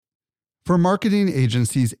For marketing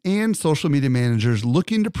agencies and social media managers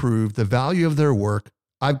looking to prove the value of their work,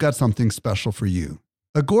 I've got something special for you.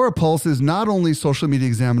 Agora Pulse is not only Social Media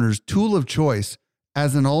Examiner's tool of choice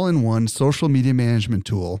as an all-in-one social media management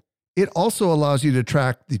tool, it also allows you to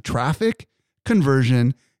track the traffic,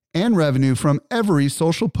 conversion, and revenue from every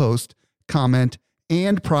social post, comment,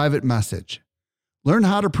 and private message. Learn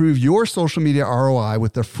how to prove your social media ROI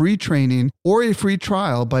with a free training or a free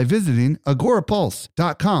trial by visiting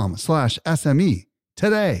agorapulse.com/SME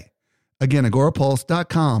today. Again,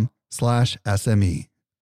 agorapulse.com/SME.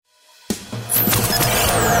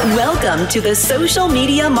 Welcome to the Social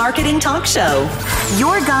Media Marketing Talk Show,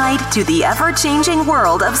 your guide to the ever-changing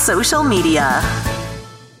world of social media.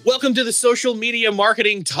 Welcome to the Social Media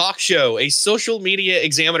Marketing Talk Show, a Social Media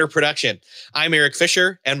Examiner production. I'm Eric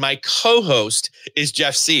Fisher, and my co-host is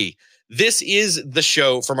Jeff C. This is the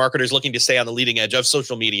show for marketers looking to stay on the leading edge of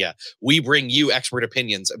social media. We bring you expert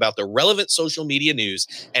opinions about the relevant social media news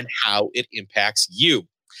and how it impacts you.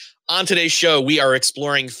 On today's show, we are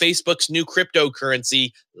exploring Facebook's new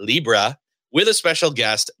cryptocurrency, Libra, with a special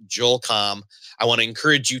guest, Joel Comm. I want to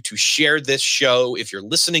encourage you to share this show if you're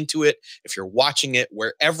listening to it, if you're watching it,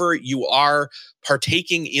 wherever you are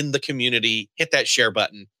partaking in the community, hit that share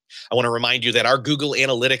button. I want to remind you that our Google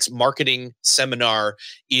Analytics marketing seminar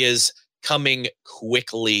is coming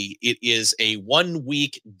quickly. It is a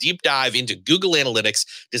 1-week deep dive into Google Analytics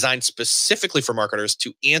designed specifically for marketers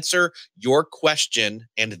to answer your question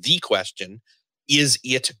and the question, is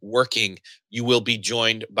it working? You will be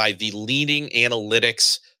joined by the leading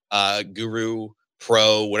analytics guru,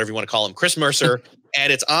 pro, whatever you want to call him, Chris Mercer.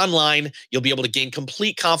 And it's online. You'll be able to gain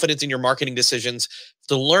complete confidence in your marketing decisions.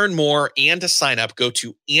 To learn more and to sign up, go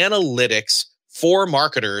to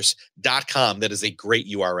analyticsformarketers.com. That is a great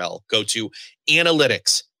URL. Go to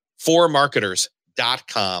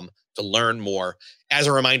analyticsformarketers.com to learn more. As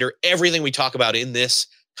a reminder, everything we talk about in this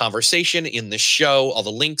conversation, in the show, all the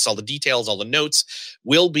links, all the details, all the notes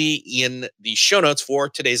will be in the show notes for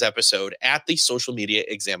today's episode at the Social Media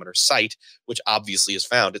Examiner site, which obviously is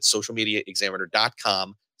found at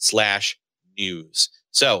socialmediaexaminer.com/news.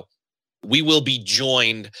 So we will be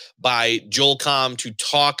joined by Joel Comm to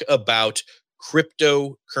talk about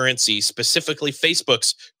cryptocurrency, specifically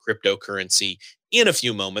Facebook's cryptocurrency, in a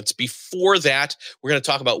few moments. Before that, we're going to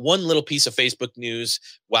talk about one little piece of Facebook news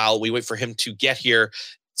while we wait for him to get here.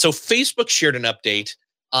 So Facebook shared an update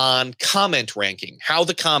on comment ranking, how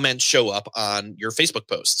the comments show up on your Facebook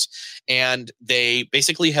posts. And they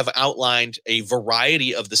basically have outlined a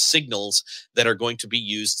variety of the signals that are going to be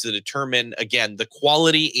used to determine, again, the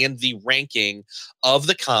quality and the ranking of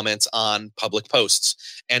the comments on public posts.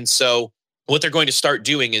 And so what they're going to start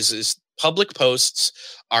doing is public posts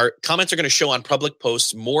comments are going to show on public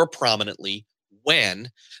posts more prominently when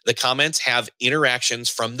the comments have interactions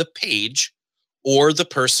from the page or the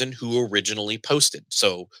person who originally posted.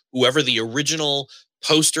 So whoever the original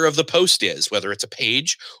poster of the post is, whether it's a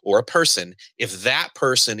page or a person, if that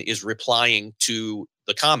person is replying to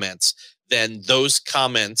the comments, then those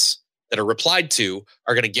comments that are replied to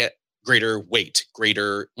are going to get greater weight,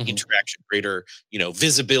 greater interaction, greater,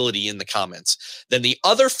 visibility in the comments. Then the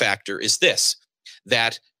other factor is this,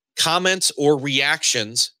 that comments or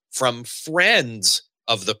reactions from friends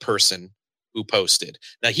of the person who posted.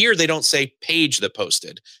 Now here they don't say page that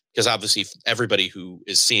posted, because obviously everybody who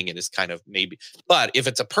is seeing it is kind of maybe, but if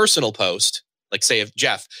it's a personal post, like say if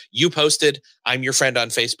Jeff, you posted, I'm your friend on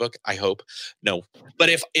Facebook, I hope. No, but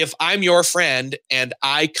if I'm your friend and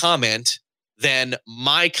I comment, then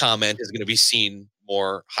my comment is going to be seen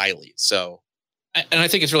more highly. So, and I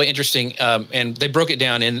think it's really interesting. And they broke it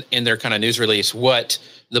down in their kind of news release, what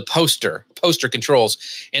the poster controls.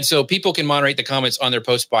 And so people can moderate the comments on their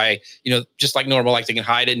post by, just like normal, like they can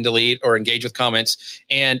hide it and delete or engage with comments.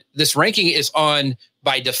 And this ranking is on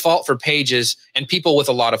by default for pages and people with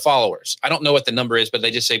a lot of followers. I don't know what the number is, but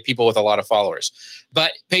they just say people with a lot of followers.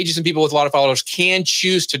 But pages and people with a lot of followers can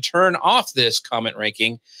choose to turn off this comment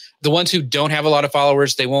ranking. The ones who don't have a lot of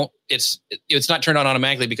followers, they won't. It's not turned on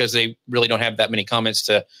automatically because they really don't have that many comments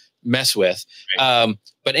to mess with. Right.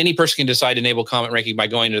 But any person can decide to enable comment ranking by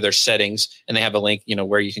going to their settings, and they have a link,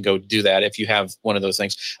 where you can go do that if you have one of those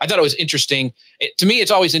things. I thought it was interesting. To me,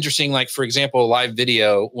 it's always interesting. Like, for example, live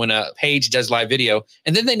video, when a page does live video,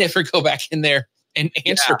 and then they never go back in there and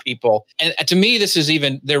answer people. And to me, this is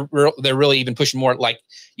they're really even pushing more like,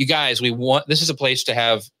 you guys, this is a place to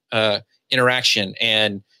have interaction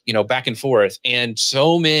and back and forth. And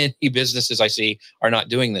so many businesses I see are not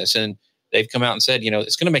doing this. And they've come out and said,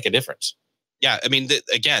 it's going to make a difference. Yeah. I mean,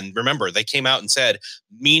 again, remember, they came out and said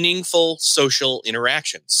meaningful social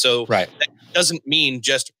interactions. So right. That doesn't mean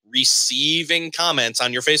just receiving comments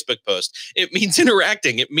on your Facebook post. It means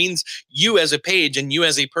interacting. It means you as a page and you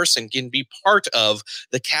as a person can be part of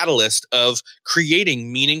the catalyst of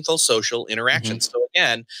creating meaningful social interactions. So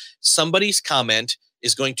again, somebody's comment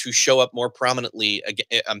is going to show up more prominently.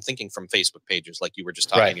 Again, I'm thinking from Facebook pages like you were just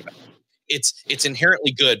talking about. It's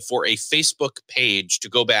inherently good for a Facebook page to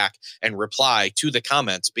go back and reply to the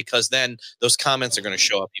comments, because then those comments are going to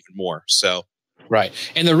show up even more. So, right.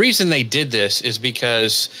 And the reason they did this is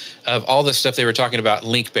because of all the stuff they were talking about,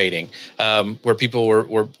 link baiting, where people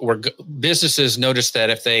were businesses noticed that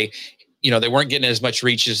if they, they weren't getting as much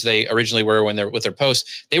reach as they originally were when they're with their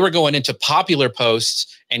posts, they were going into popular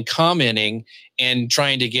posts and commenting and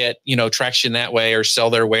trying to get, traction that way or sell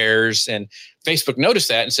their wares. And Facebook noticed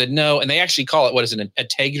that and said no. And they actually call it, what is it,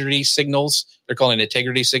 integrity signals? They're calling it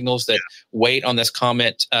integrity signals that wait on this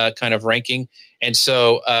comment kind of ranking. And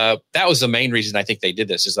so that was the main reason I think they did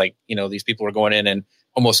this, is like, these people were going in and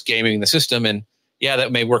almost gaming the system. And yeah,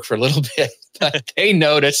 that may work for a little bit, but they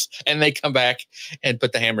notice and they come back and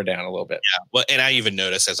put the hammer down a little bit. Yeah. Well, and I even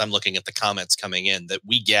notice as I'm looking at the comments coming in that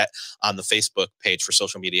we get on the Facebook page for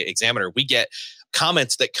Social Media Examiner, we get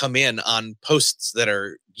comments that come in on posts that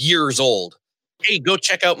are years old. Hey, go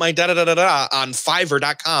check out my on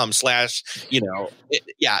Fiverr.com /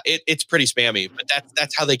 it's pretty spammy, but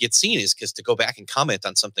that's how they get seen, is because to go back and comment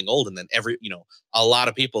on something old, and then a lot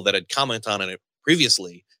of people that had commented on it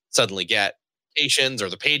previously suddenly get notifications, or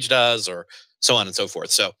the page does, or so on and so forth.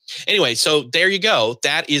 So anyway, so there you go.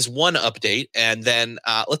 That is one update. And then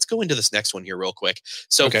let's go into this next one here real quick.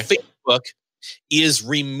 So Facebook is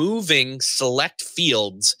removing select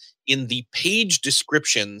fields in the page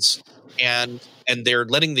descriptions, and they're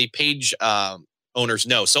letting the page owners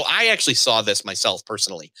know. So I actually saw this myself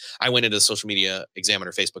personally. I went into the Social Media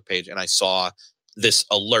Examiner Facebook page and I saw this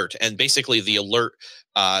alert, and basically the alert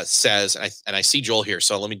says, and I see Joel here,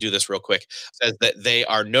 so let me do this real quick, says that they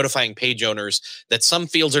are notifying page owners that some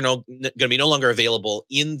fields are going to be no longer available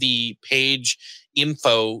in the page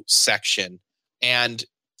info section. And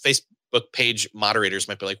Facebook page moderators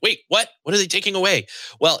might be like, wait, what are they taking away?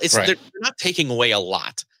 Well, they're not taking away a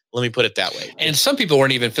lot. Let me put it that way. And some people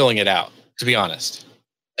weren't even filling it out, to be honest.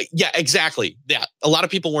 Yeah, exactly. Yeah. A lot of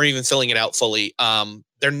people weren't even filling it out fully.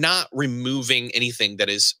 They're not removing anything that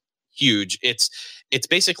is huge. It's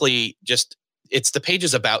basically just, it's the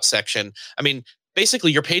pages about section. I mean,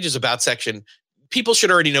 basically your pages about section, people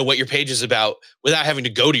should already know what your page is about without having to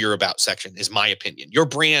go to your about section, is my opinion. Your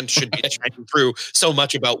brand should be shining through so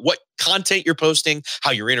much about what content you're posting,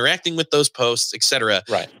 how you're interacting with those posts, etc.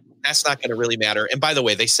 Right. That's not going to really matter. And by the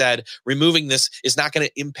way, they said removing this is not going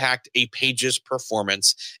to impact a page's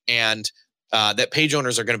performance, and that page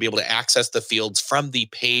owners are going to be able to access the fields from the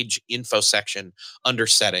page info section under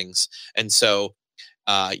settings. And so,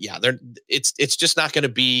 it's just not going to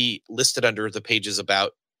be listed under the pages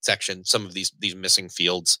about section, some of these missing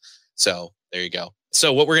fields. So there you go.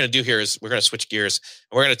 So what we're going to do here is we're going to switch gears,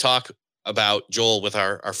 and we're going to talk about, Joel, with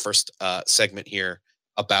our first segment here,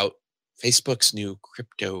 about Facebook's new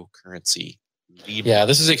cryptocurrency. Libra. Yeah,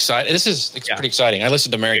 this is exciting. Pretty exciting. I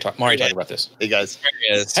listened to Mari talk about this. Hey guys. There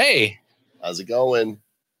he is. Hey. How's it going?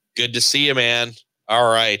 Good to see you, man.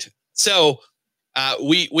 All right. So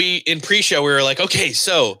we in pre-show, we were like, okay,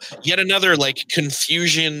 so yet another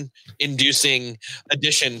confusion inducing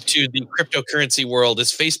addition to the cryptocurrency world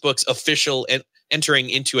is Facebook's official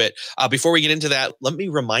entering into it. Before we get into that, let me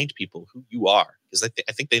remind people who you are, because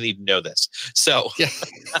I think they need to know this. So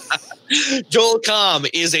Joel Comm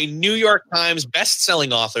is a New York Times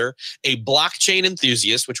best-selling author, a blockchain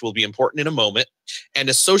enthusiast, which will be important in a moment, and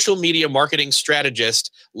a social media marketing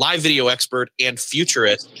strategist, live video expert, and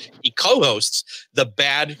futurist. He co-hosts the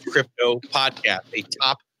Bad Crypto podcast, a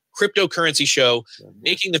top cryptocurrency show,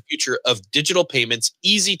 making the future of digital payments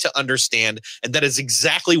easy to understand. And that is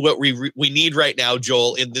exactly what we need right now,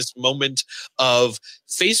 Joel, in this moment of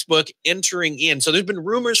Facebook entering in. So there's been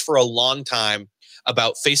rumors for a long time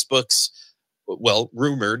about Facebook's,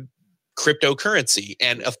 rumored cryptocurrency.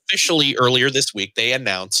 And officially earlier this week, they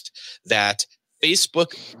announced that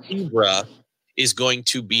Facebook Libra is going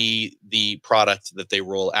to be the product that they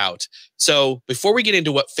roll out. So before we get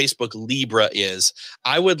into what Facebook Libra is,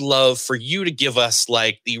 I would love for you to give us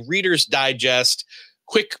the Reader's Digest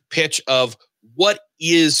quick pitch of what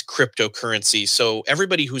is cryptocurrency, so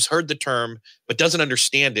everybody who's heard the term but doesn't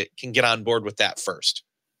understand it can get on board with that first.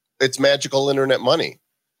 It's magical internet money.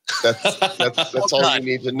 That's all you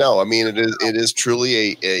need to know. I mean, it is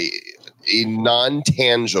truly a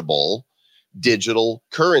non-tangible digital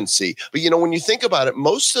currency. But, when you think about it,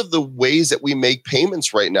 most of the ways that we make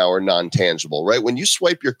payments right now are non-tangible, right? When you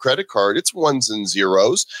swipe your credit card, it's ones and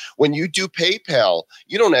zeros. When you do PayPal,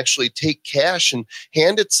 you don't actually take cash and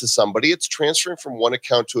hand it to somebody. It's transferring from one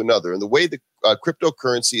account to another. And the way the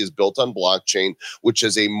cryptocurrency is built on blockchain, which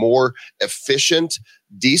is a more efficient,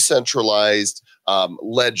 decentralized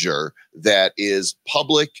ledger that is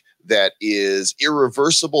public, that is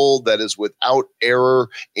irreversible, that is without error,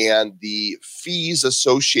 and the fees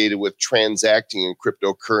associated with transacting in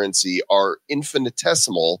cryptocurrency are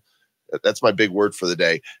infinitesimal. That's my big word for the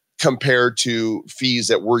day, compared to fees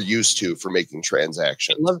that we're used to for making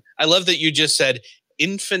transactions. I love that you just said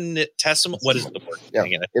infinitesimal. What is the word? Yeah,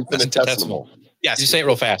 infinitesimal. Yes. You say it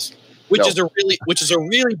real fast. Which is a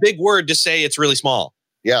really big word to say it's really small.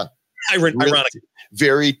 Yeah. Ironic.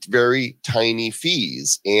 Very, very tiny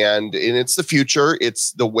fees. And it's the future.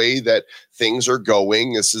 It's the way that things are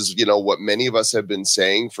going. This is, what many of us have been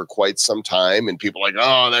saying for quite some time. And people are like,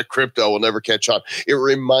 oh, that crypto will never catch on. It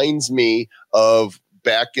reminds me of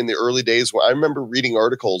back in the early days when I remember reading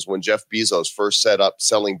articles when Jeff Bezos first set up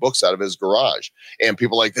selling books out of his garage, and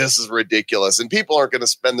people like, this is ridiculous. And people aren't going to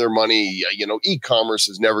spend their money. E-commerce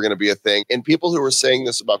is never going to be a thing. And people who are saying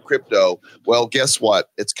this about crypto, well, guess what?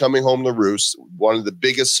 It's coming home to roost. One of the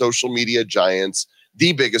biggest social media giants,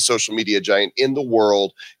 the biggest social media giant in the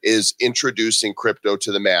world, is introducing crypto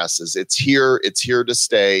to the masses. It's here to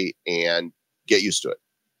stay, and get used to it.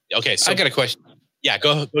 Okay. So I got a question. Yeah,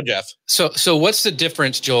 go Jeff. So what's the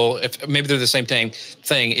difference, Joel? If maybe they're the same thing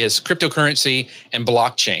is cryptocurrency and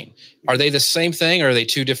blockchain. Are they the same thing, or are they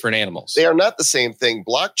two different animals? They are not the same thing.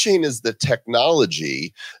 Blockchain is the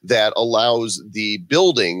technology that allows the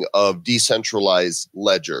building of decentralized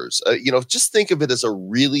ledgers. Just think of it as a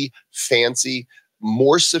really fancy,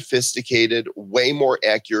 more sophisticated, way more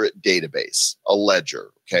accurate database, a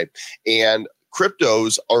ledger. Okay. And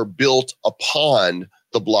cryptos are built upon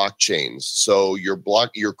the blockchains. So your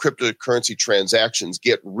cryptocurrency transactions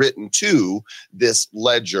get written to this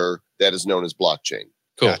ledger that is known as blockchain.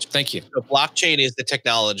 Cool. Gotcha. Thank you. So blockchain is the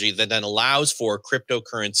technology that then allows for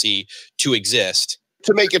cryptocurrency to exist.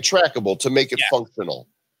 To make it trackable, to make it functional.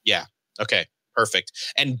 Yeah. Okay. Perfect.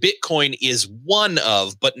 And Bitcoin is one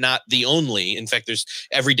of, but not the only. In fact, there's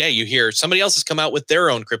every day you hear somebody else has come out with their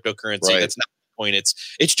own cryptocurrency. Right. That's not Bitcoin.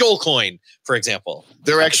 It's Joel Coin, for example.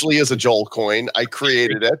 There actually is a Joel Coin. I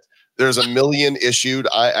created it. There's 1 million issued.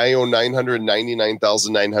 I own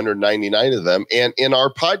 999,999 of them. And in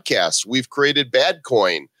our podcast, we've created Bad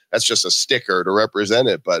Coin. That's just a sticker to represent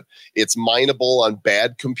it, but it's mineable on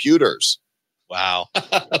bad computers. Wow.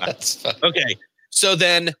 Okay. So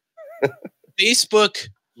then Facebook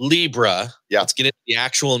Libra. Yeah. Let's get into the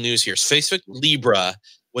actual news here. Facebook Libra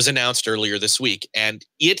was announced earlier this week, and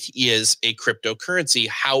it is a cryptocurrency.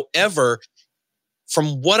 However,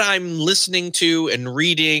 from what I'm listening to and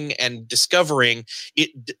reading and discovering,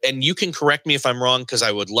 and you can correct me if I'm wrong, because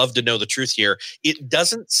I would love to know the truth here, it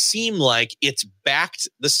doesn't seem like it's backed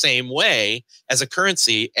the same way as a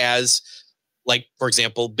currency as, like, for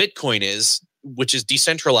example, Bitcoin is, which is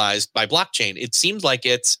decentralized by blockchain. It seems like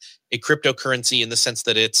it's a cryptocurrency in the sense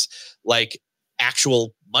that it's like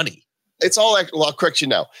actual money. It's all, well, I'll correct you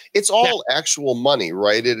now. It's all actual money,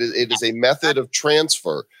 right? It is a method of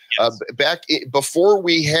transfer. Yes. Before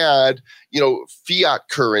we had, fiat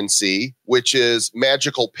currency, which is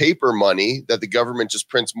magical paper money that the government just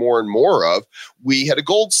prints more and more of, we had a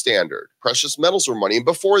gold standard. Precious metals were money. And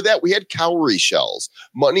before that, we had cowrie shells.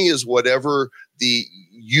 Money is whatever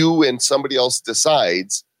you and somebody else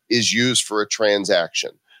decides is used for a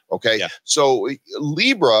transaction. Okay. Yeah. So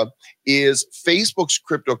Libra is Facebook's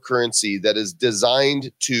cryptocurrency that is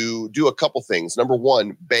designed to do a couple things. Number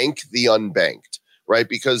one, bank the unbanked, right?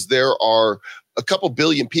 Because there are a couple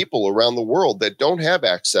billion people around the world that don't have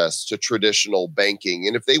access to traditional banking.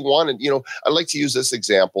 And if they wanted, I'd like to use this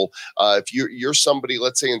example. If you're somebody,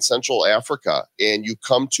 let's say in Central Africa, and you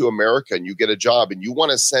come to America and you get a job and you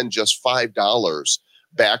want to send just $5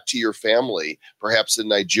 back to your family, perhaps in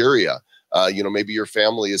Nigeria, maybe your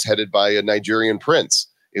family is headed by a Nigerian prince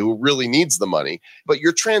who really needs the money, but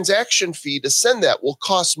your transaction fee to send that will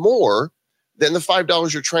cost more than the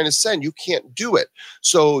 $5 you're trying to send. You can't do it.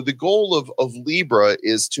 So the goal of Libra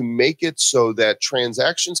is to make it so that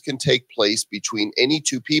transactions can take place between any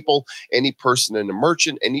two people, any person and a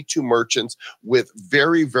merchant, any two merchants, with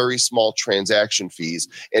very, very small transaction fees,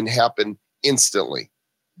 and happen instantly.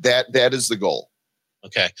 That is the goal.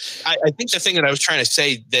 Okay. I think the thing that I was trying to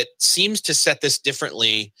say that seems to set this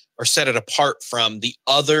differently or set it apart from the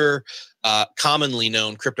other commonly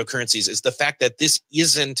known cryptocurrencies is the fact that this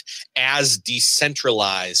isn't as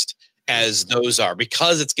decentralized as those are,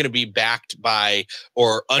 because it's going to be backed by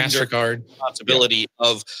or under MasterCard responsibility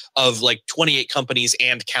of like 28 companies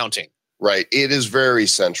and counting. Right. It is very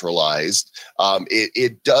centralized.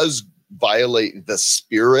 It does violate the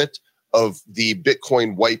spirit of the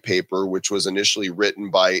Bitcoin white paper, which was initially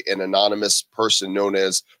written by an anonymous person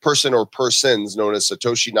or persons known as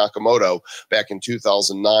Satoshi Nakamoto back in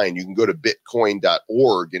 2009. You can go to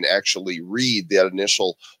bitcoin.org and actually read that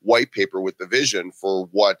initial white paper with the vision for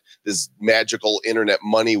what this magical internet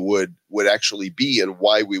money would actually be and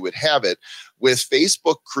why we would have it. With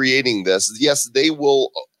Facebook creating this, yes, they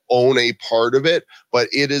will own a part of it, but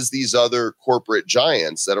it is these other corporate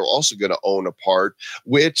giants that are also going to own a part,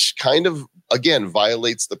 which kind of, again,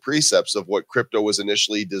 violates the precepts of what crypto was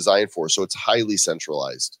initially designed for. So it's highly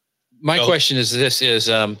centralized. My question is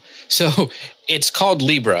so it's called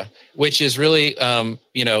Libra, which is really,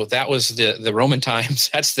 that was the Roman times.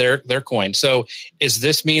 That's their coin. So does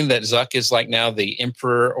this mean that Zuck is like now the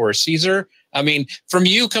emperor or Caesar? I mean, from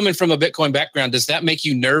you coming from a Bitcoin background, does that make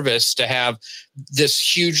you nervous to have this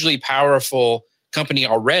hugely powerful company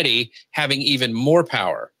already having even more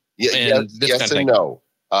power? Yes and no.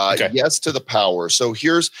 Yes to the power. So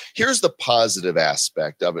here's the positive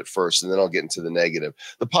aspect of it first, and then I'll get into the negative.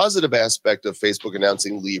 The positive aspect of Facebook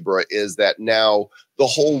announcing Libra is that now the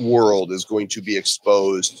whole world is going to be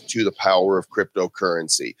exposed to the power of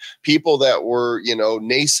cryptocurrency. People that were,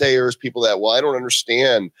 naysayers, people that, I don't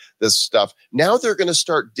understand this stuff. Now they're going to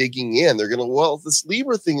start digging in. They're going to, this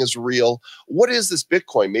Libra thing is real. What is this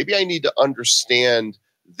Bitcoin? Maybe I need to understand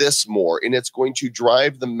this more, and it's going to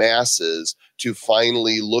drive the masses to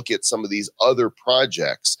finally look at some of these other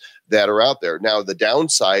projects that are out there. Now, the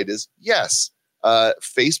downside is, yes,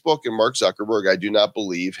 Facebook and Mark Zuckerberg, I do not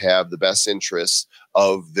believe, have the best interests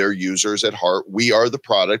of their users at heart. We are the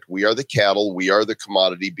product, we are the cattle, we are the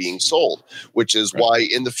commodity being sold, which is why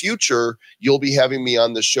in the future, you'll be having me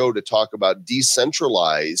on the show to talk about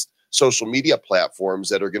decentralized social media platforms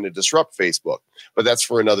that are going to disrupt Facebook. But that's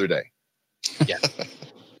for another day. Yeah.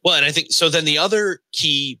 Well, and I think so. Then the other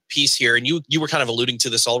key piece here, and you were kind of alluding to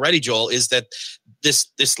this already, Joel, is that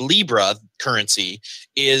this Libra currency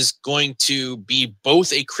is going to be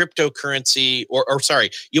both a cryptocurrency, or sorry,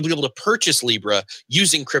 you'll be able to purchase Libra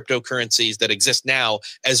using cryptocurrencies that exist now,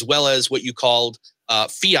 as well as what you called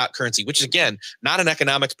fiat currency, which is, again, not an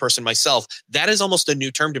economics person myself. That is almost a new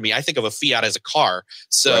term to me. I think of a fiat as a car.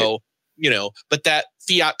 So, but that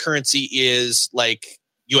fiat currency is like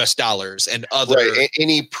US dollars and other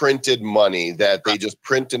any printed money that they just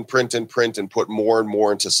print and print and print and put more and more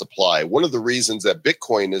into supply. One of the reasons that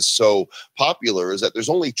Bitcoin is so popular is that there's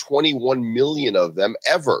only 21 million of them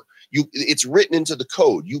ever. It's written into the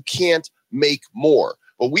code. You can't make more.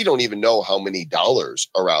 But we don't even know how many dollars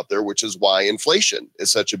are out there, which is why inflation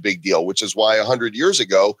is such a big deal, which is why 100 years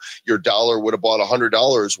ago, your dollar would have bought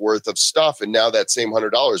 $100 worth of stuff. And now that same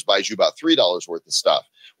 $100 buys you about $3 worth of stuff.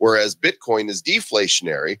 Whereas Bitcoin is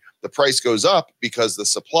deflationary, the price goes up because the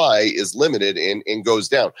supply is limited and goes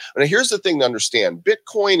down. Now, here's the thing to understand.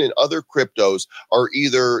 Bitcoin and other cryptos are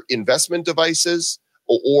either investment devices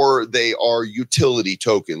or they are utility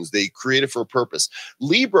tokens. They create it for a purpose.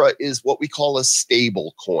 Libra is what we call a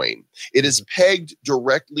stable coin. It is pegged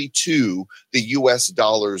directly to the US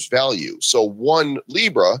dollar's value. So one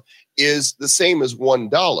Libra is the same as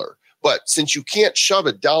 $1. But since you can't shove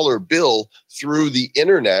a dollar bill through the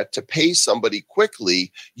internet to pay somebody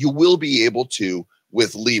quickly, you will be able to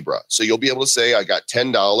with Libra. So you'll be able to say, I got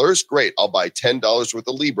 $10. Great. I'll buy $10 worth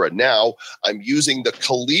of Libra. Now I'm using the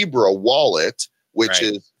Calibra wallet, which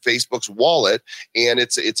is Facebook's wallet, and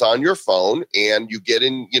it's on your phone, and you get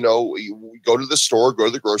in, you go to the store, go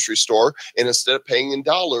to the grocery store, and instead of paying in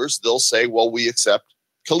dollars, they'll say, well, we accept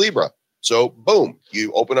Calibra. So boom,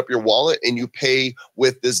 you open up your wallet and you pay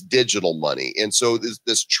with this digital money. And so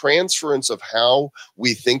this transference of how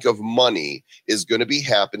we think of money is going to be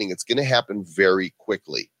happening. It's going to happen very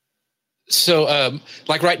quickly. So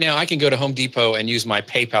like right now, I can go to Home Depot and use my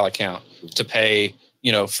PayPal account to pay,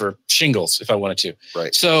 for shingles if I wanted to.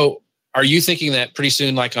 Right. So are you thinking that pretty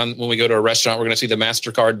soon, like when we go to a restaurant, we're going to see the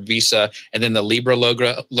MasterCard, Visa, and then the Libra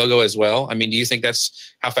logo as well? I mean, do you think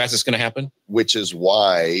that's how fast it's going to happen? Which is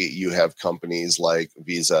why you have companies like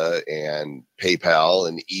Visa and PayPal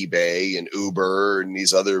and eBay and Uber and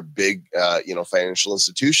these other big, financial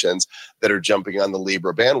institutions that are jumping on the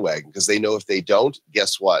Libra bandwagon, because they know if they don't,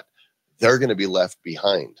 guess what? They're going to be left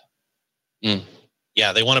behind.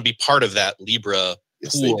 Yeah, they want to be part of that Libra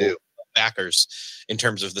Yes, pool they do. backers in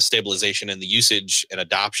terms of the stabilization and the usage and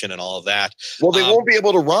adoption and all of that. Well, they won't be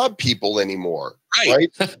able to rob people anymore.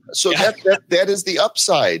 Right. So Yeah. that is the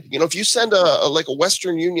upside. If you send a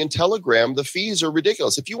Western Union telegram, the fees are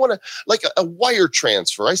ridiculous. If you want to like a wire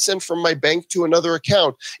transfer, I send from my bank to another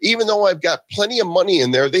account, even though I've got plenty of money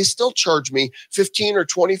in there, they still charge me $15 or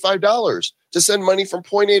 $25 to send money from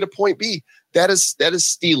point A to point B. That is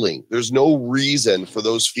stealing. There's no reason for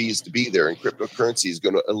those fees to be there, and cryptocurrency is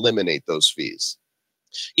going to eliminate those fees.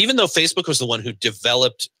 Even though Facebook was the one who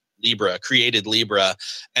developed Libra, created Libra,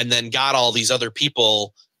 and then got all these other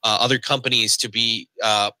people, other companies to be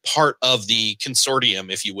part of the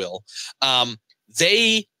consortium, if you will,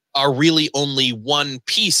 they are really only one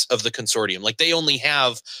piece of the consortium. Like they only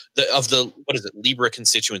have Libra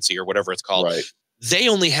constituency or whatever it's called. Right. They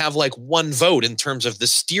only have like one vote in terms of the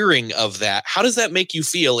steering of that. How does that make you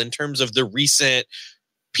feel in terms of the recent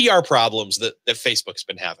PR problems that Facebook's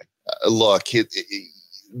been having? Look,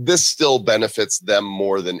 this still benefits them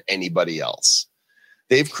more than anybody else.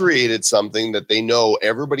 They've created something that they know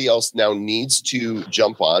everybody else now needs to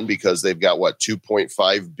jump on because they've got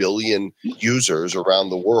 2.5 billion users around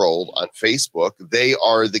the world on Facebook. They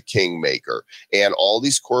are the kingmaker, and all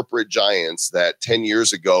these corporate giants that 10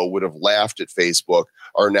 years ago would have laughed at Facebook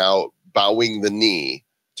are now bowing the knee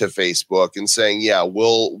to Facebook and saying, yeah,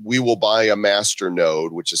 we will buy a master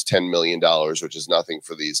node, which is $10 million, which is nothing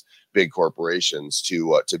for these big corporations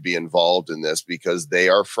to be involved in this, because they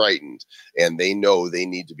are frightened and they know they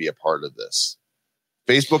need to be a part of this.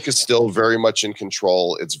 Facebook is still very much in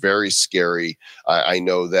control. It's very scary. I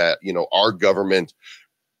know that, our government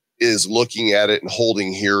is looking at it and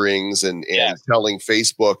holding hearings and telling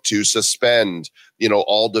Facebook to suspend,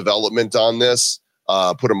 all development on this.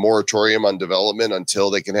 Put a moratorium on development until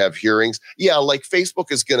they can have hearings. Yeah, like Facebook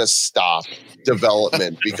is going to stop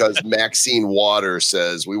development because Maxine Waters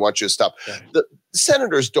says, we want you to stop. The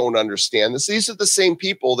senators don't understand this. These are the same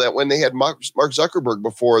people that when they had Mark Zuckerberg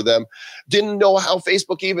before them didn't know how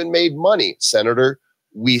Facebook even made money. Senator,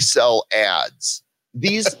 we sell ads.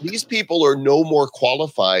 These people are no more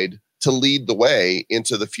qualified to lead the way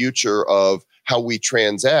into the future of how we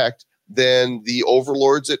transact than the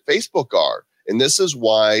overlords at Facebook are. And this is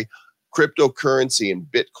why cryptocurrency and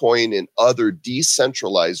Bitcoin and other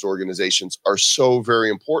decentralized organizations are so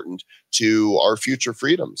very important to our future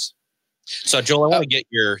freedoms. So, Joel, I want to get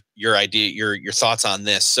your idea, your thoughts on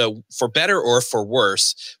this. So, for better or for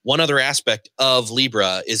worse, one other aspect of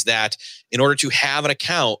Libra is that in order to have an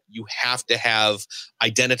account, you have to have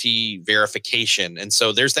identity verification. And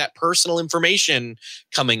so there's that personal information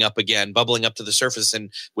coming up again, bubbling up to the surface.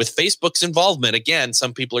 And with Facebook's involvement, again,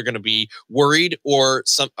 some people are going to be worried, or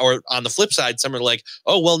on the flip side, some are like,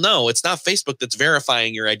 oh, well, no, it's not Facebook that's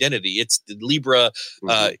verifying your identity. It's the Libra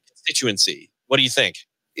constituency. What do you think?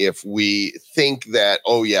 If we think that,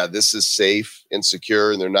 oh, yeah, this is safe and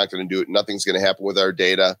secure and they're not going to do it, nothing's going to happen with our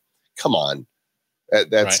data. Come on.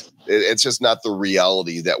 It's just not the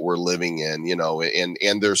reality that we're living in,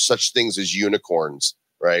 and there's such things as unicorns,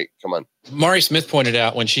 right? Come on. Mari Smith pointed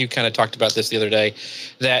out when she kind of talked about this the other day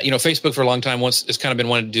that, Facebook for a long time has kind of been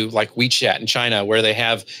wanting to do like WeChat in China, where they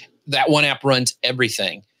have that one app runs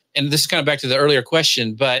everything. And this is kind of back to the earlier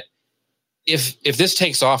question, but if this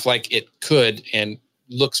takes off like it could and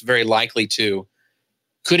looks very likely to,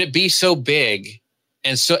 could it be so big?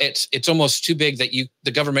 And so it's almost too big that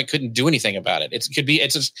the government couldn't do anything about it.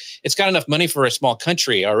 It's got enough money for a small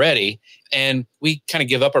country already, and we kind of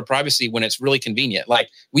give up our privacy when it's really convenient. Like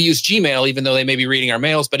we use Gmail, even though they may be reading our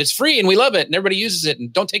mails, but it's free and we love it and everybody uses it,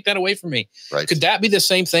 and don't take that away from me. Right. Could that be the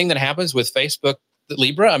same thing that happens with Facebook,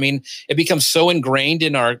 Libra? I mean, it becomes so ingrained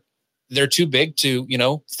in they're too big to,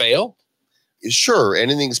 fail. Sure,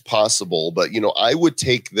 anything's possible, but I would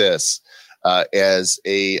take this as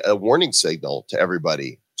a warning signal to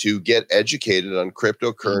everybody to get educated on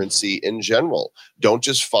cryptocurrency in general. Don't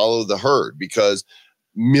just follow the herd, because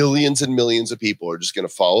millions and millions of people are just going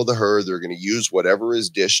to follow the herd. They're going to use whatever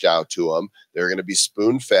is dished out to them. They're going to be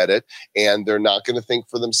spoon-fed it, and they're not going to think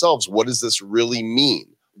for themselves, what does this really mean?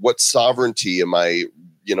 What sovereignty am I,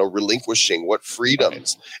 relinquishing? What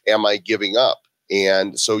freedoms am I giving up?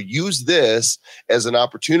 And so use this as an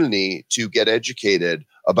opportunity to get educated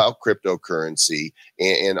about cryptocurrency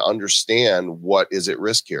and understand what is at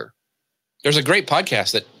risk here. There's a great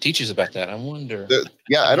podcast that teaches about that. I wonder.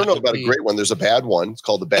 I don't know about a great one. There's a bad one. It's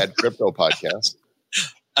called the Bad Crypto Podcast.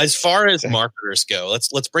 As far as marketers go,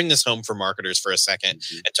 let's bring this home for marketers for a second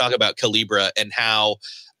and talk about Calibra and how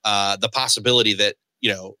the possibility that,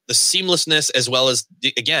 the seamlessness, as well as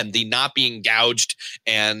the not being gouged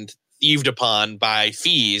and thieved upon by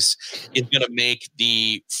fees is going to make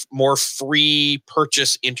the more free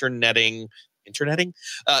purchase interneting.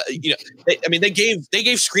 They gave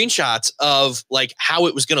screenshots of like how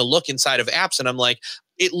it was going to look inside of apps, and I'm like,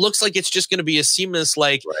 it looks like it's just going to be a seamless,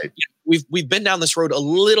 like, Right. We've been down this road a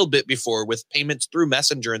little bit before with payments through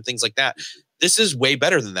Messenger and things like that. This is way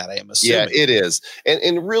better than that, I am assuming. Yeah, it is.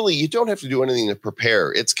 And really, you don't have to do anything to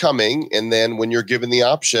prepare. It's coming. And then when you're given the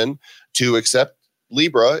option to accept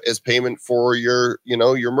Libra as payment for your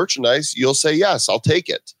merchandise, you'll say, yes, I'll take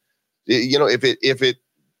it. If it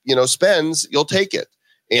spends, you'll take it.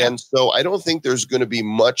 And so I don't think there's going to be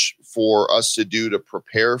much for us to do to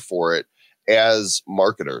prepare for it as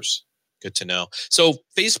marketers. Good to know. So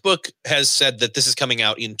Facebook has said that this is coming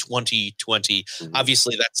out in 2020. Mm-hmm.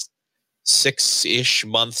 Obviously, that's 6-ish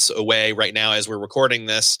months away right now as we're recording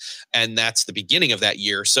this, and that's the beginning of that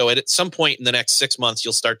year. So at some point in the next 6 months,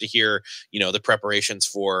 you'll start to hear, the preparations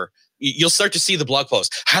for. You'll start to see the blog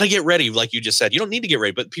post, how to get ready. Like you just said, you don't need to get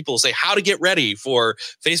ready, but people will say how to get ready for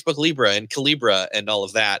Facebook Libra and Calibra and all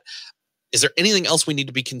of that. Is there anything else we need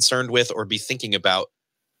to be concerned with or be thinking about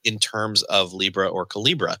in terms of Libra or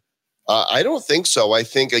Calibra? I don't think so. I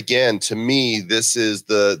think, again, to me, this is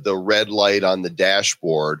the red light on the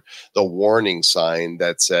dashboard, the warning sign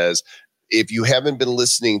that says, if you haven't been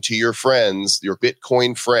listening to your friends, your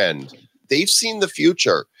Bitcoin friend, they've seen the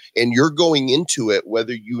future and you're going into it,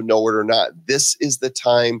 whether you know it or not. This is the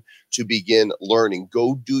time to begin learning.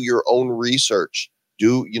 Go do your own research.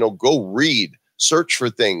 Go read, search for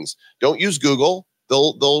things. Don't use Google.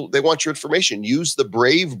 They want your information. Use the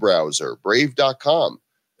Brave browser, brave.com.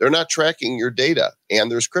 They're not tracking your data, and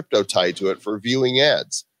there's crypto tied to it for viewing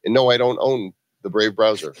ads. And no, I don't own the Brave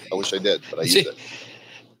browser. I wish I did, but I use it.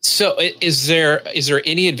 So is there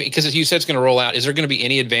any, because you said it's going to roll out, is there going to be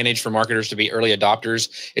any advantage for marketers to be early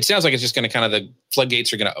adopters? It sounds like it's just going to kind of, the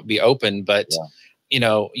floodgates are going to be open, but you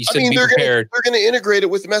said be prepared. They're going to integrate it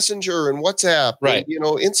with Messenger and WhatsApp, right? And,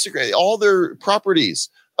 Instagram, all their properties.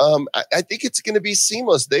 I think it's going to be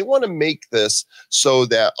seamless. They want to make this so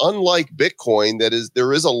that, unlike Bitcoin,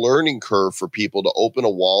 there is a learning curve for people to open a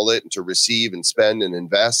wallet and to receive and spend and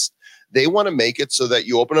invest. They want to make it so that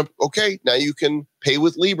you open up, okay, now you can pay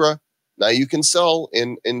with Libra. Now you can sell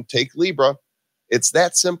and take Libra. It's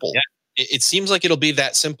that simple. Yeah. It seems like it'll be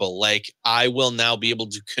that simple. Like, I will now be able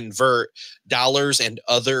to convert dollars and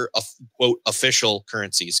other quote official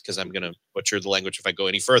currencies, because I'm going to butcher the language if I go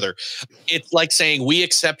any further. It's like saying we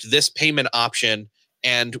accept this payment option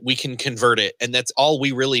and we can convert it. And that's all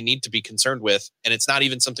we really need to be concerned with. And it's not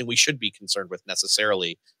even something we should be concerned with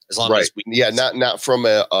necessarily, as long as we. Yeah, not from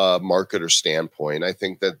a marketer standpoint. I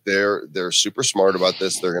think that they're super smart about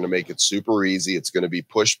this. They're going to make it super easy. It's going to be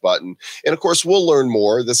push button. And of course, we'll learn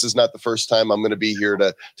more. This is not the first time I'm going to be here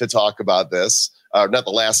to talk about this. Not the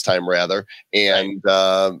last time, rather. And,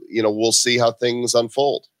 we'll see how things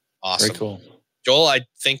unfold. Awesome. Very cool. Joel, I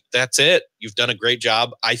think that's it. You've done a great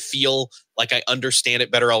job. I feel like I understand it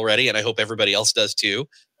better already, and I hope everybody else does too.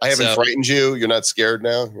 I haven't frightened you. You're not scared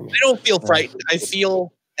now? I don't feel frightened. I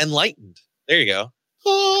feel enlightened. There you go.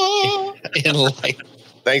 Enlightened.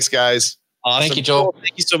 Thanks, guys. Awesome. Thank you, Joel.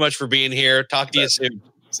 Thank you so much for being here. Talk to you soon.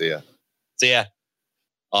 See ya.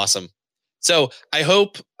 Awesome. So I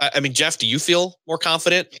hope, Jeff, do you feel more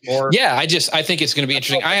confident? Yeah, I think it's going to be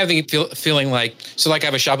interesting. I have the feeling like I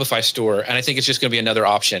have a Shopify store, and I think it's just going to be another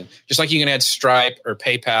option. Just like you can add Stripe or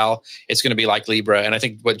PayPal, it's going to be like Libra. And I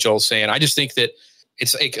think what Joel's saying, I just think that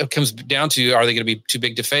it comes down to, are they going to be too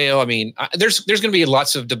big to fail? I mean, there's going to be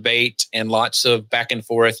lots of debate and lots of back and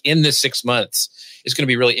forth in this 6 months. It's going to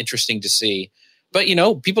be really interesting to see. But,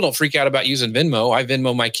 people don't freak out about using Venmo. I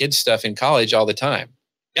Venmo my kids' stuff in college all the time.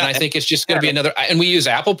 And I think it's just going to be another, and we use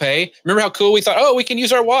Apple Pay. Remember how cool we thought, we can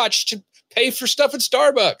use our watch to pay for stuff at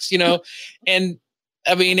Starbucks, and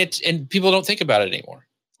and people don't think about it anymore.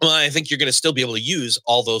 Well, I think you're going to still be able to use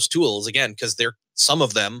all those tools again, because some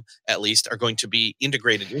of them at least are going to be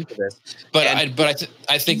integrated into this. But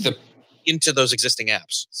I think into those existing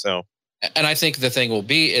apps. So, and I think the thing will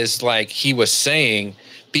be is, like he was saying,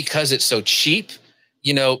 because it's so cheap,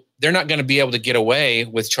 they're not going to be able to get away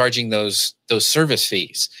with charging those service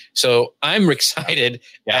fees. So I'm excited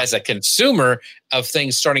as a consumer of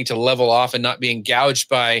things starting to level off and not being gouged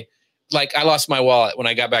by, like, I lost my wallet when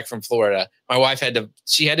I got back from Florida. My wife had to do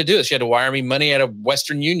it. She had to wire me money out of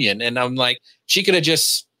Western Union. And I'm like, she could have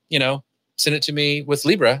just, sent it to me with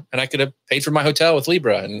Libra, and I could have paid for my hotel with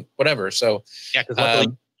Libra and whatever. So yeah, because luckily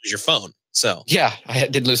you use your phone. So yeah, I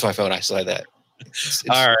didn't lose my phone. I still had that.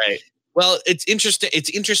 All right. Well, it's interesting. It's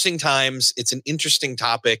interesting times. It's an interesting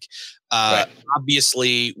topic. Right.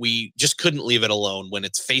 Obviously, we just couldn't leave it alone when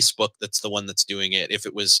it's Facebook that's the one that's doing it. If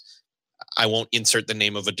it was I won't insert the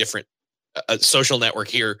name of a different social network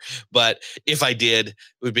here, but if I did, it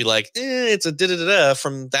would be like, it's a da-da-da-da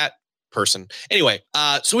from that person. Anyway,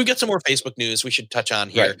 so we've got some more Facebook news we should touch on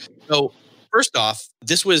here. Right. So first off,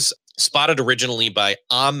 this was spotted originally by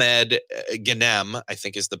Ahmed Ghanem, I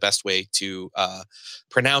think is the best way to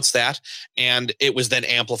pronounce that. And it was then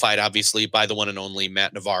amplified, obviously, by the one and only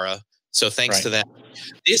Matt Navarra. So thanks to that.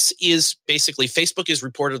 This is basically, Facebook is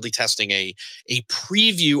reportedly testing a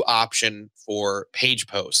preview option for page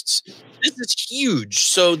posts. This is huge.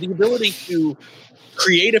 So the ability to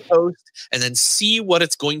create a post and then see what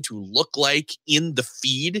it's going to look like in the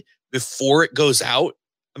feed before it goes out.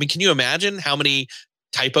 I mean, can you imagine how many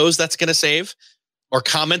typos that's going to save? Or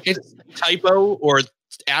comment typo or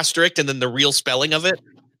asterisk and then the real spelling of it?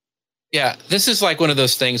 Yeah, this is like one of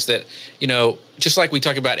those things that, just like we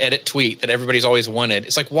talk about edit tweet that everybody's always wanted.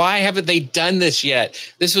 It's like, why haven't they done this yet?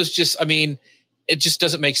 This was just, it just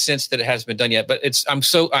doesn't make sense that it hasn't been done yet. But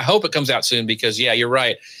I hope it comes out soon because, yeah, you're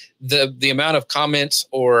right. The amount of comments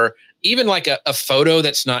or even like a photo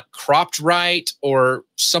that's not cropped right or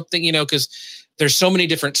something, because there's so many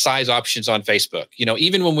different size options on Facebook.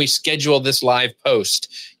 Even when we schedule this live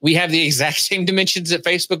post, we have the exact same dimensions that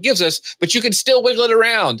Facebook gives us, but you can still wiggle it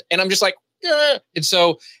around. And I'm just like, and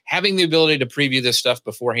so having the ability to preview this stuff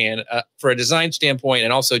beforehand for a design standpoint,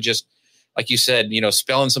 and also just like you said,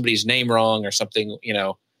 spelling somebody's name wrong or something,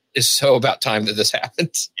 is so about time that this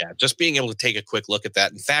happens. Yeah, just being able to take a quick look at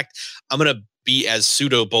that. In fact, I'm going to be as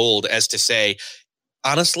pseudo bold as to say,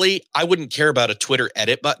 honestly, I wouldn't care about a Twitter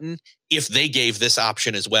edit button if they gave this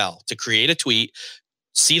option as well, to create a tweet,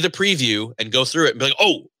 see the preview and go through it and be like,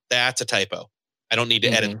 oh, that's a typo. I don't need to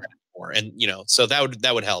edit that anymore. And, so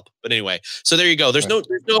that would help. But anyway, so there you go. There's no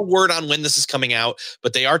word on when this is coming out,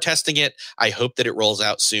 but they are testing it. I hope that it rolls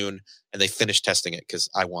out soon and they finish testing it because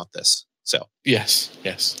I want this. So yes.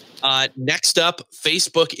 Next up,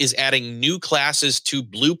 Facebook is adding new classes to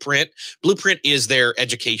Blueprint. Blueprint is their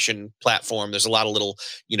education platform. There's a lot of little,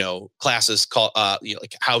 classes called,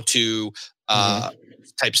 like how to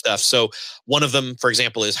type stuff. So one of them, for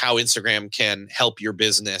example, is how Instagram can help your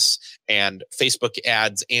business and Facebook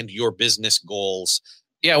ads and your business goals.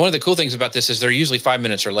 Yeah, one of the cool things about this is they're usually 5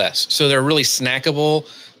 minutes or less. So they're really snackable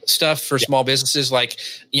stuff for small businesses. Like,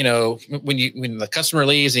 when the customer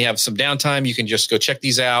leaves and you have some downtime, you can just go check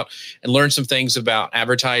these out and learn some things about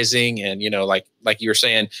advertising and, like you were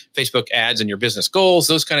saying, Facebook ads and your business goals,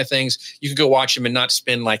 those kind of things. You can go watch them and not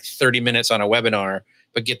spend like 30 minutes on a webinar,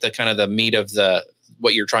 but get the kind of the meat of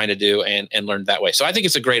what you're trying to do and learn that way. So I think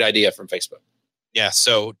it's a great idea from Facebook. Yeah.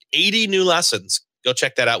 So 80 new lessons. Go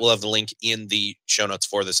check that out. We'll have the link in the show notes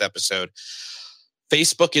for this episode.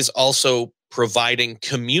 Facebook is also providing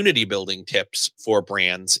community building tips for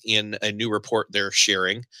brands in a new report they're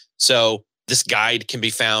sharing. So this guide can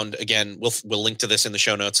be found, again, we'll link to this in the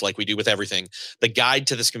show notes like we do with everything. The guide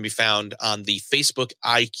to this can be found on the Facebook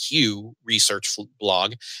IQ research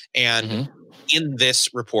blog. And in this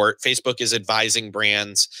report, Facebook is advising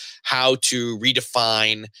brands how to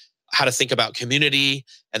redefine how to think about community,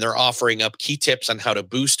 and they're offering up key tips on how to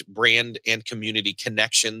boost brand and community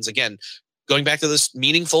connections. Again, going back to this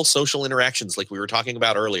meaningful social interactions like we were talking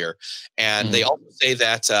about earlier. And they also say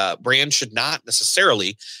that brands should not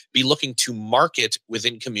necessarily be looking to market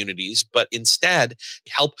within communities, but instead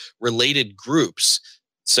help related groups.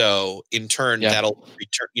 So in turn, that'll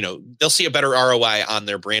return, they'll see a better ROI on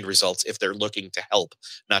their brand results if they're looking to help,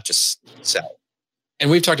 not just sell. And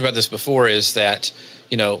we've talked about this before, is that,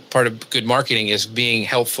 part of good marketing is being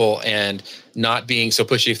helpful and not being so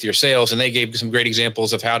pushy with your sales. And they gave some great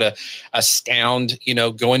examples of how to astound,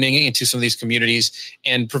 going into some of these communities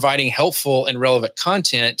and providing helpful and relevant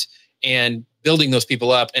content and building those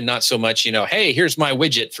people up, and not so much, hey, here's my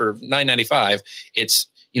widget for $9.95. It's,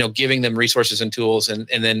 giving them resources and tools, and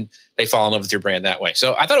then they fall in love with your brand that way.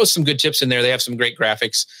 So I thought it was some good tips in there. They have some great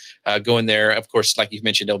graphics going there. Of course, like you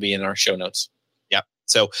mentioned, they'll be in our show notes. Yep.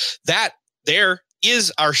 So that there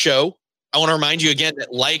is our show. I want to remind you again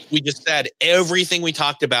that, like we just said, everything we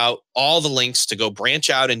talked about, all the links to go branch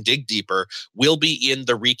out and dig deeper will be in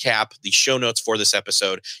the recap, the show notes for this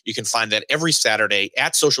episode. You can find that every Saturday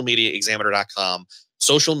at socialmediaexaminer.com,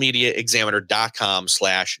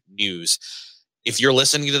 socialmediaexaminer.com/news. If you're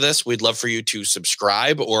listening to this, we'd love for you to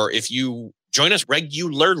subscribe, or if you join us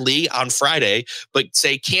regularly on Friday, but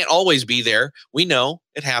say can't always be there. We know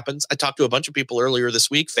it happens. I talked to a bunch of people earlier this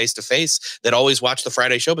week, face to face, that always watch the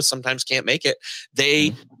Friday show, but sometimes can't make it.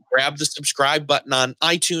 They grab the subscribe button on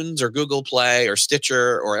iTunes or Google Play or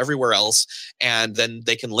Stitcher or everywhere else, and then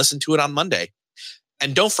they can listen to it on Monday.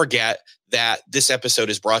 And don't forget that this episode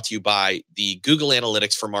is brought to you by the Google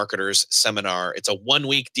Analytics for Marketers seminar. It's a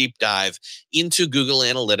 1-week deep dive into Google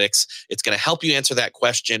Analytics. It's going to help you answer that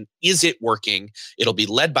question. Is it working? It'll be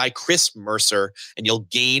led by Chris Mercer, and you'll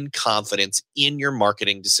gain confidence in your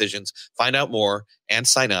marketing decisions. Find out more and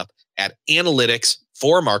sign up at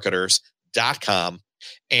analyticsformarketers.com.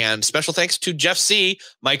 And special thanks to Jeff C.,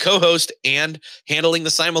 my co-host and handling the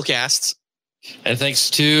simulcasts. And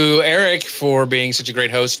thanks to Eric for being such a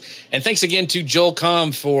great host. And thanks again to Joel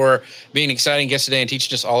Comm for being an exciting guest today and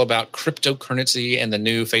teaching us all about cryptocurrency and the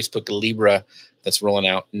new Facebook Libra that's rolling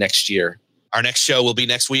out next year. Our next show will be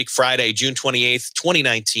next week, Friday, June 28th,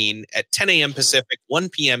 2019 at 10 a.m. Pacific, 1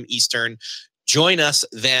 p.m. Eastern. Join us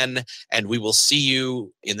then, and we will see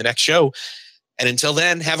you in the next show. And until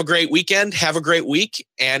then, have a great weekend, have a great week,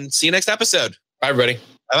 and see you next episode. Bye, everybody.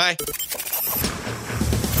 Bye-bye.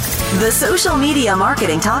 The Social Media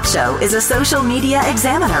Marketing Talk Show is a Social Media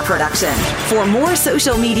Examiner production. For more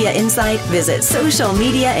social media insight, visit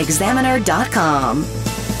socialmediaexaminer.com.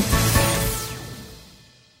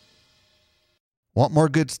 Want more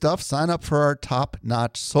good stuff? Sign up for our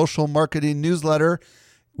top-notch social marketing newsletter.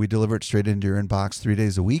 We deliver it straight into your inbox 3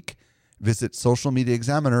 days a week. Visit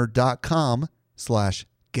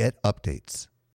socialmediaexaminer.com/get updates.